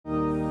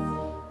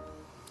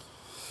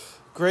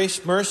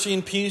Grace, mercy,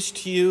 and peace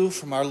to you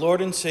from our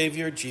Lord and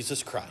Savior,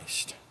 Jesus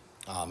Christ.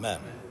 Amen.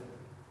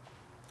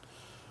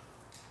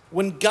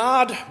 When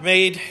God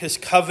made his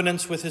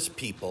covenants with his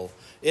people,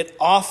 it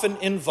often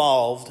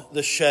involved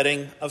the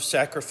shedding of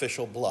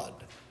sacrificial blood.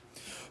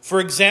 For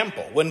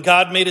example, when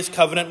God made his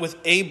covenant with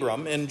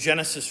Abram in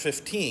Genesis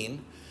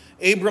 15,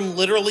 Abram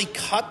literally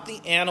cut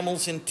the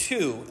animals in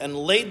two and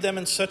laid them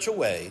in such a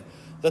way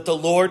that the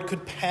Lord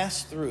could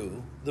pass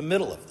through the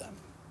middle of them.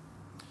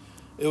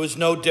 It was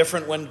no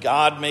different when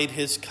God made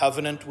his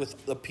covenant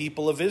with the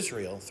people of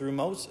Israel through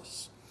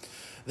Moses.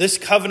 This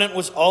covenant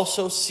was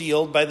also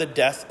sealed by the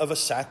death of a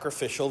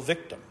sacrificial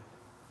victim.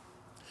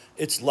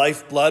 Its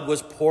lifeblood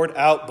was poured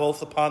out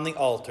both upon the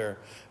altar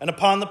and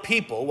upon the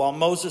people while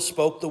Moses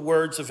spoke the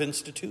words of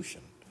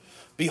institution.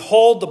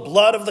 Behold the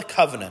blood of the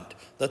covenant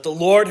that the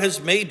Lord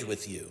has made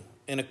with you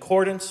in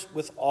accordance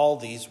with all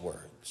these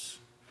words.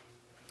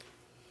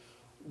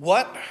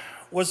 What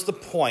was the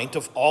point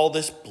of all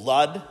this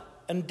blood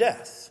and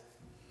death?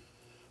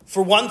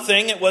 For one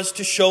thing, it was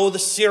to show the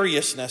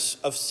seriousness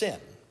of sin.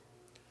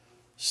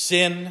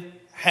 Sin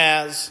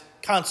has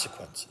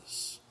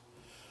consequences.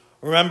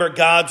 Remember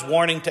God's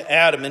warning to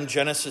Adam in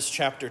Genesis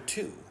chapter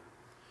 2.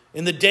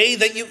 In the day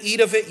that you eat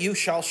of it, you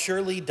shall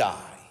surely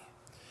die.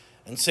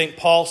 And St.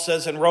 Paul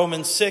says in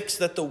Romans 6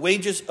 that the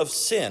wages of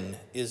sin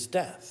is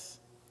death.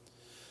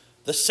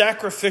 The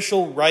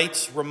sacrificial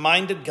rites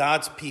reminded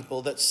God's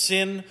people that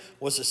sin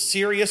was a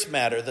serious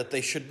matter, that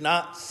they should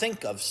not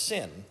think of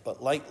sin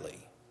but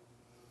lightly.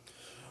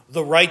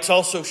 The rites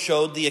also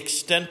showed the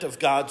extent of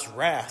God's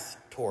wrath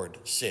toward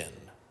sin.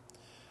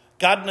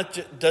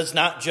 God does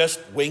not just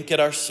wink at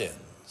our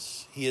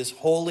sins. He is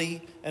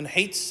holy and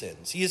hates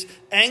sins. He is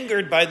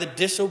angered by the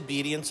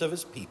disobedience of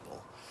his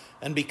people.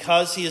 And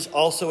because he is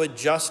also a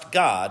just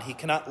God, he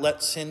cannot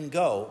let sin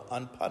go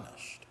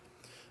unpunished.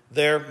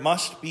 There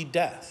must be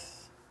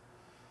death.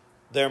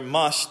 There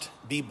must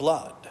be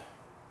blood.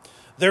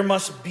 There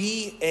must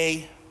be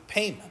a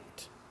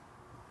payment.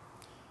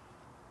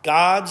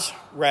 God's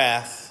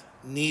wrath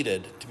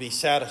needed to be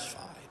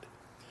satisfied.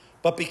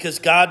 But because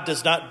God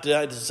does not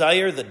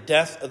desire the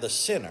death of the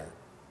sinner,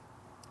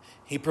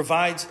 he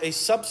provides a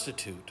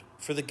substitute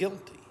for the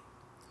guilty.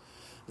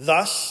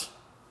 Thus,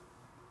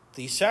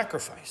 these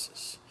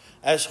sacrifices,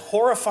 as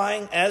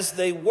horrifying as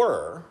they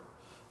were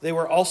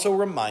also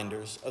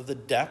reminders of the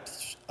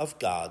depths of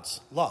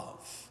God's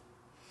love.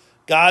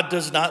 God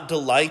does not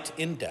delight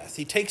in death.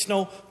 He takes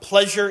no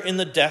pleasure in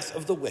the death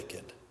of the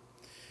wicked.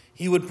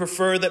 He would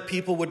prefer that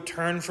people would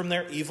turn from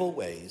their evil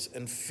ways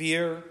and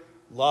fear,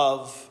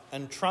 love,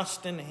 and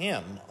trust in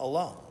him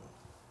alone.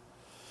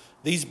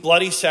 These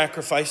bloody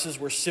sacrifices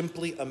were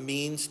simply a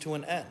means to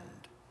an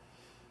end.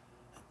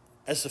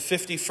 As the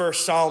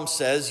 51st Psalm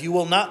says, "You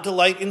will not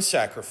delight in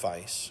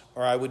sacrifice,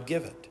 or I would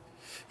give it.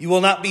 You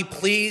will not be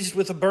pleased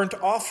with a burnt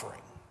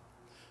offering."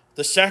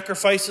 The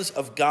sacrifices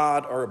of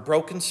God are a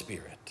broken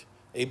spirit,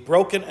 a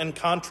broken and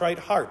contrite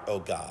heart, O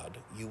God,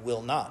 you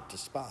will not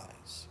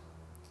despise.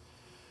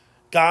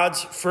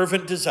 God's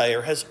fervent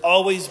desire has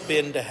always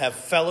been to have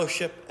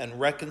fellowship and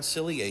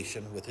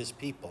reconciliation with his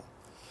people.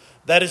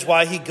 That is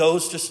why he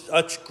goes to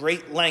such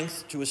great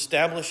length to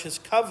establish his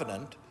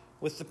covenant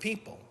with the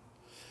people.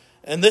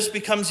 And this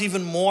becomes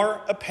even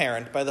more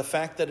apparent by the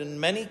fact that in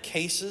many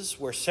cases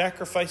where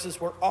sacrifices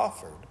were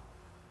offered,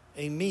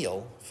 a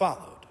meal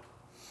followed.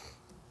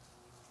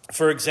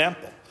 For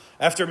example,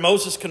 after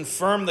Moses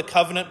confirmed the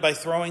covenant by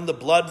throwing the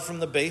blood from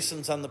the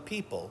basins on the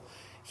people,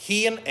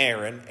 he and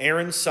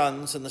Aaron's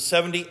sons, and the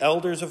 70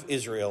 elders of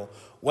Israel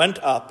went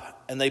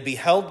up, and they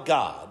beheld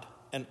God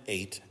and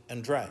ate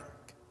and drank.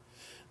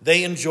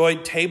 They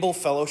enjoyed table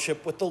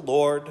fellowship with the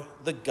Lord,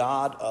 the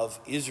God of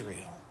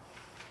Israel.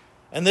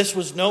 And this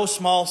was no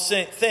small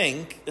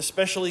thing,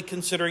 especially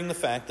considering the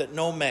fact that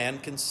no man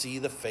can see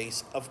the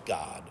face of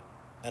God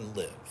and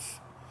live.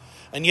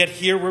 And yet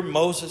here were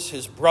Moses,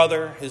 his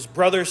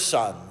brother's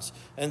sons,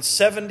 and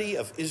 70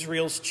 of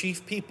Israel's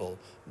chief people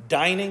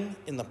dining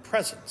in the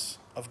presence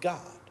of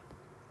God.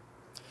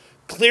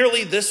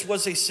 Clearly, this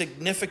was a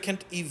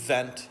significant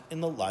event in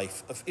the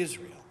life of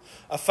Israel,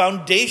 a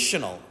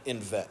foundational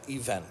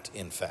event,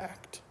 in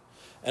fact,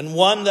 and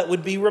one that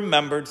would be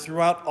remembered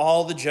throughout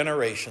all the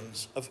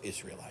generations of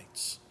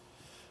Israelites.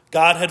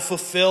 God had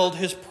fulfilled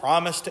his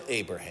promise to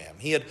Abraham.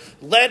 He had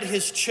led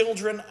his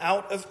children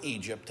out of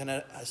Egypt and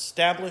had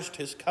established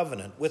his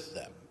covenant with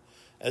them,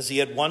 as he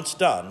had once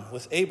done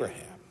with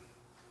Abraham.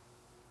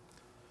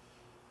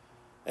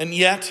 And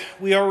yet,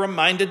 we are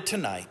reminded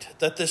tonight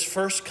that this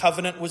first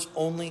covenant was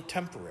only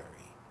temporary.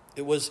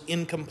 It was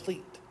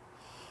incomplete.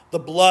 The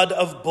blood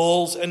of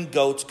bulls and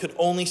goats could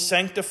only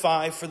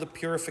sanctify for the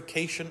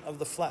purification of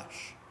the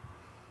flesh.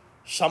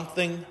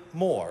 Something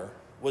more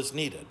was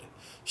needed.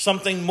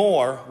 Something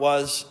more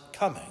was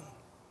coming.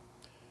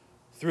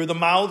 Through the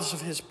mouths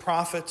of his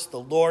prophets, the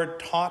Lord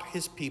taught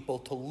his people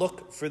to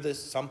look for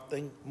this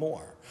something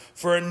more,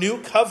 for a new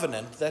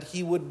covenant that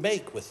he would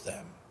make with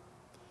them.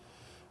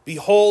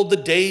 Behold, the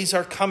days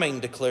are coming,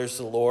 declares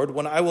the Lord,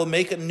 when I will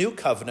make a new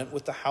covenant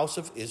with the house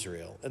of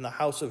Israel and the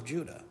house of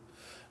Judah.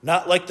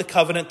 not like the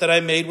covenant that I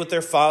made with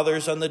their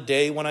fathers on the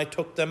day when I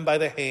took them by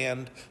the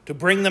hand to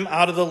bring them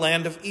out of the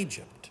land of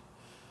Egypt,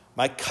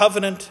 my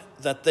covenant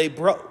that they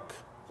broke,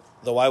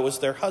 though I was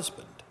their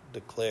husband,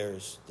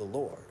 declares the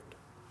Lord."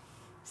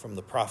 From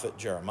the prophet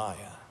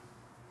Jeremiah.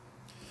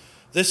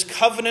 This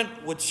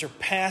covenant would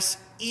surpass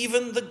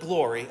even the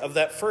glory of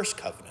that first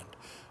covenant,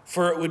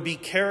 for it would be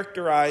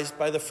characterized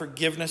by the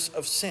forgiveness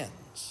of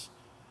sins.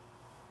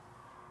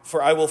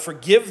 "For I will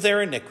forgive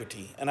their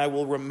iniquity, and I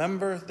will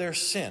remember their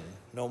sin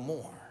no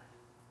more."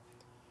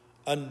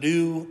 A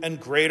new and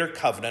greater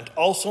covenant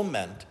also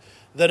meant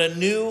that a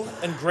new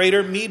and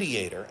greater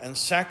mediator and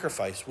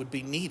sacrifice would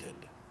be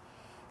needed,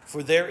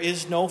 for there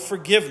is no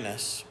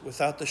forgiveness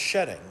without the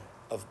shedding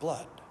of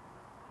blood.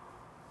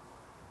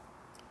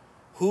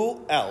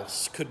 Who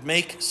else could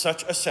make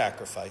such a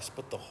sacrifice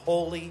but the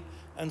holy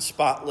and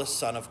spotless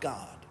Son of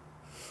God?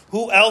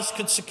 Who else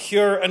could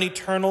secure an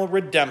eternal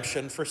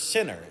redemption for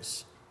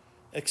sinners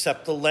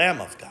except the Lamb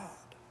of God?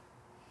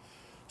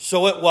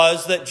 So it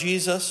was that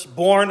Jesus,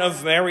 born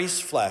of Mary's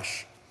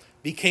flesh,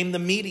 became the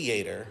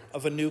mediator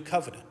of a new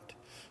covenant,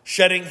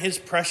 shedding his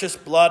precious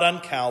blood on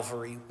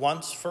Calvary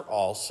once for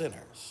all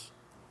sinners.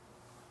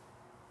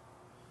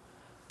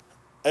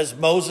 As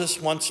Moses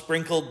once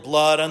sprinkled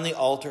blood on the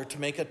altar to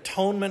make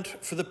atonement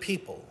for the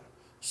people,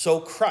 so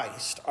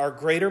Christ, our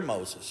greater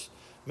Moses,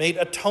 made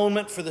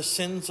atonement for the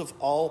sins of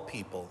all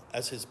people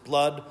as his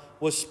blood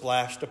was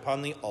splashed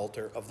upon the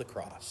altar of the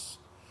cross.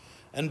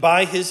 And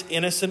by his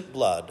innocent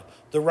blood,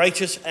 the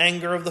righteous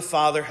anger of the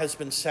Father has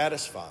been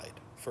satisfied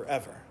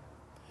forever.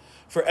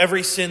 For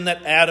every sin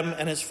that Adam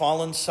and his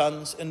fallen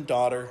sons and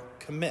daughter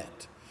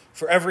commit,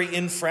 for every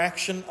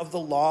infraction of the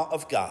law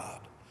of God,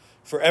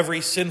 for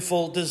every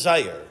sinful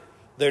desire,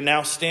 there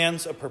now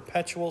stands a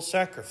perpetual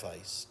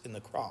sacrifice in the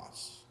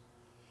cross.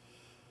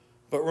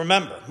 But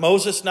remember,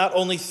 Moses not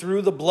only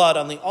threw the blood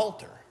on the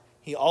altar,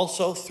 he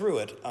also threw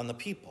it on the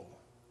people.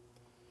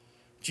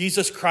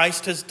 Jesus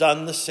Christ has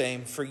done the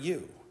same for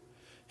you.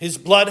 His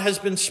blood has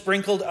been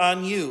sprinkled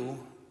on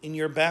you in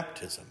your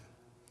baptism.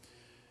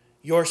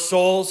 Your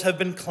souls have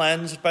been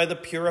cleansed by the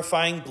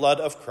purifying blood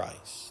of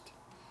Christ.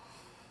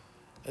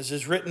 As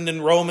is written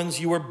in Romans,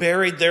 you were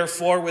buried,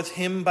 therefore, with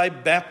him by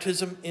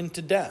baptism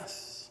into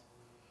death.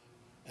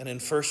 And in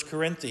 1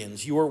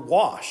 Corinthians, you were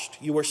washed,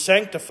 you were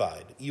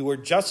sanctified, you were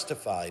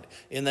justified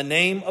in the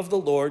name of the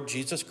Lord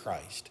Jesus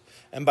Christ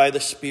and by the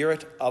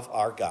Spirit of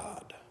our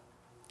God.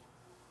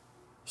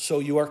 So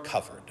you are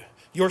covered.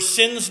 Your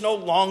sins no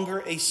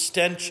longer a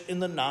stench in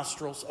the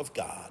nostrils of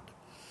God.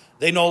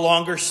 They no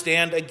longer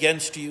stand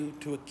against you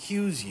to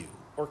accuse you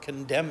or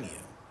condemn you,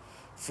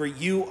 for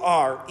you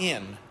are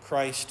in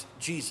Christ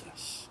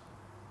Jesus.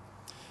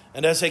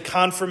 And as a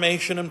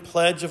confirmation and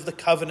pledge of the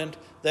covenant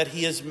that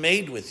he has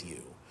made with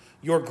you,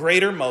 your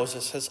greater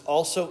Moses has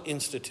also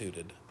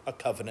instituted a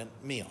covenant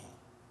meal.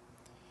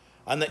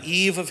 On the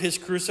eve of his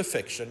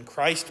crucifixion,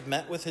 Christ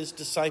met with his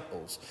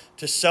disciples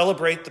to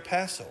celebrate the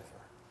Passover.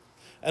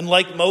 And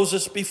like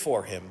Moses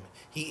before him,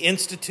 he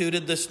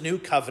instituted this new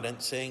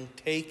covenant, saying,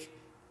 "Take,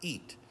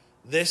 eat.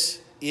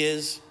 This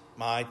is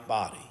my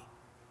body."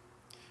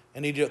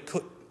 And he took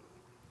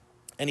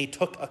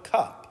a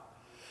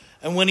cup.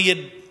 And when he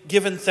had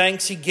given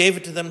thanks, he gave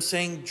it to them,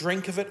 saying,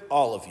 "Drink of it,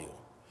 all of you.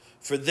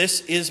 For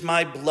this is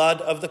my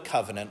blood of the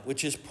covenant,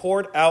 which is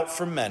poured out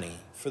for many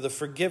for the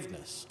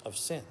forgiveness of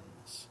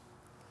sins."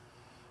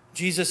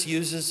 Jesus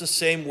uses the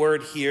same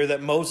word here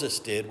that Moses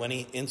did when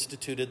he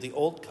instituted the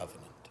old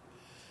covenant.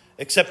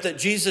 Except that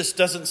Jesus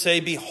doesn't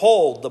say,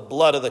 "Behold the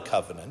blood of the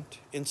covenant."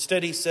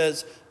 Instead, he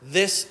says,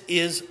 "This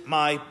is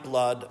my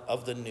blood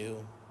of the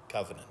new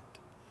covenant."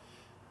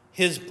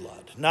 His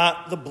blood,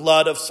 not the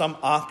blood of some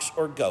ox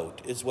or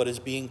goat, is what is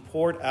being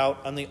poured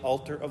out on the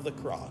altar of the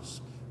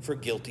cross for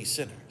guilty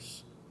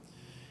sinners.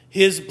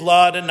 His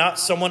blood and not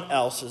someone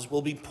else's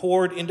will be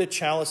poured into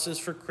chalices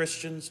for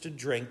Christians to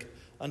drink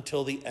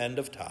until the end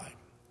of time.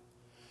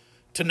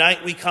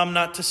 Tonight we come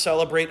not to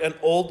celebrate an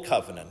old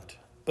covenant,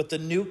 but the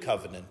new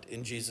covenant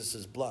in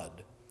Jesus'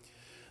 blood.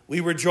 We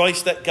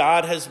rejoice that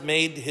God has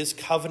made his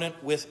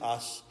covenant with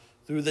us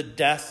through the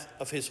death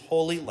of his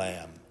holy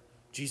Lamb,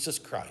 Jesus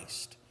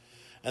Christ,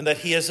 and that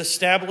he has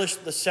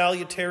established the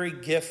salutary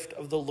gift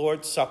of the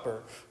Lord's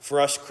Supper for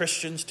us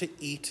Christians to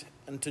eat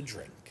and to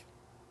drink.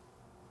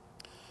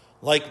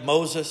 Like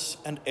Moses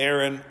and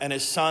Aaron and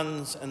his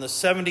sons and the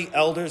 70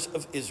 elders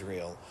of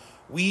Israel,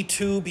 we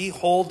too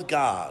behold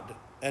God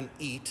and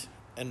eat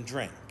and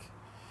drink.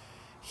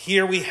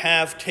 Here we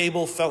have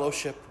table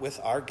fellowship with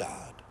our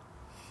God.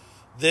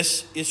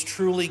 This is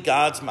truly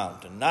God's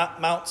mountain,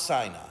 not Mount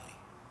Sinai,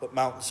 but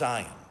Mount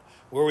Zion,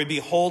 where we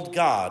behold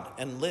God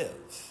and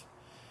live.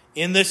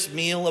 In this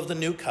meal of the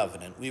new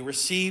covenant, we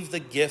receive the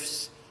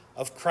gifts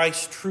of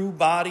Christ's true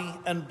body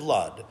and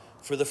blood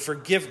for the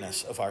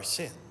forgiveness of our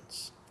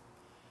sins.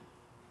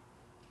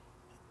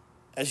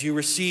 As you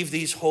receive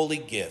these holy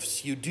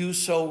gifts, you do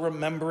so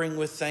remembering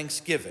with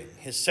thanksgiving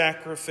his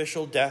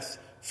sacrificial death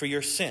for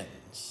your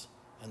sins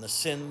and the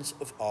sins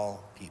of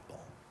all people.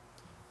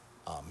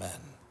 Amen.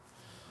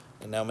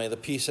 And now may the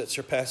peace that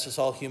surpasses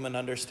all human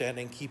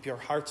understanding keep your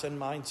hearts and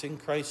minds in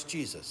Christ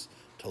Jesus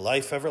to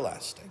life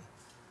everlasting.